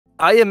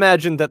I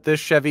imagine that this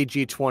Chevy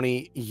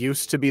G20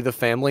 used to be the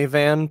family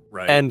van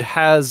and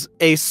has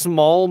a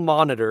small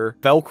monitor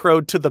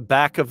velcroed to the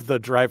back of the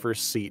driver's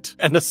seat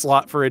and a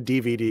slot for a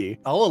DVD.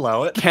 I'll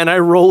allow it. Can I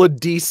roll a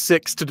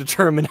D6 to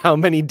determine how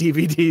many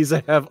DVDs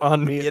I have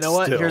on me? You know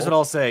what? Here's what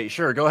I'll say.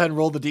 Sure, go ahead and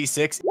roll the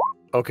D6.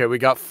 Okay, we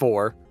got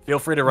 4. Feel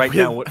free to write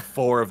down what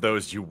 4 of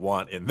those you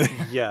want in there.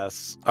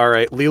 Yes. All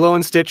right, Lilo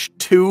and Stitch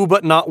 2,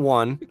 but not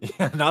 1.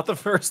 Yeah, not the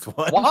first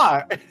one.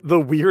 Why? The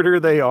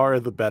weirder they are,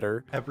 the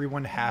better.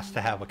 Everyone has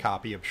to have a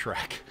copy of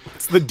Shrek.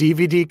 It's the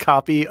DVD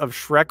copy of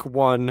Shrek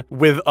 1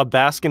 with a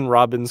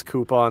Baskin-Robbins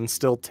coupon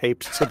still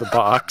taped to the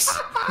box.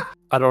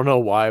 I don't know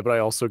why, but I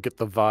also get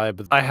the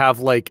vibe. I have,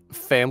 like,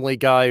 Family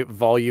Guy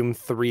Volume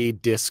 3,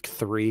 Disc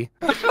 3.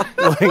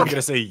 I'm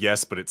gonna say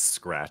yes, but it's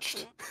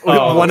scratched.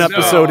 One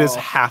episode is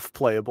half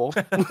playable.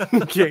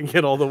 Can't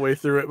get all the way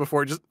through it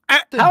before just...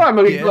 How am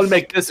I going to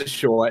make this a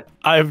short?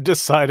 I've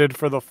decided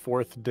for the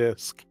 4th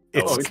disc.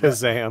 It's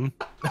Kazam.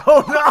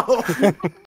 Oh no!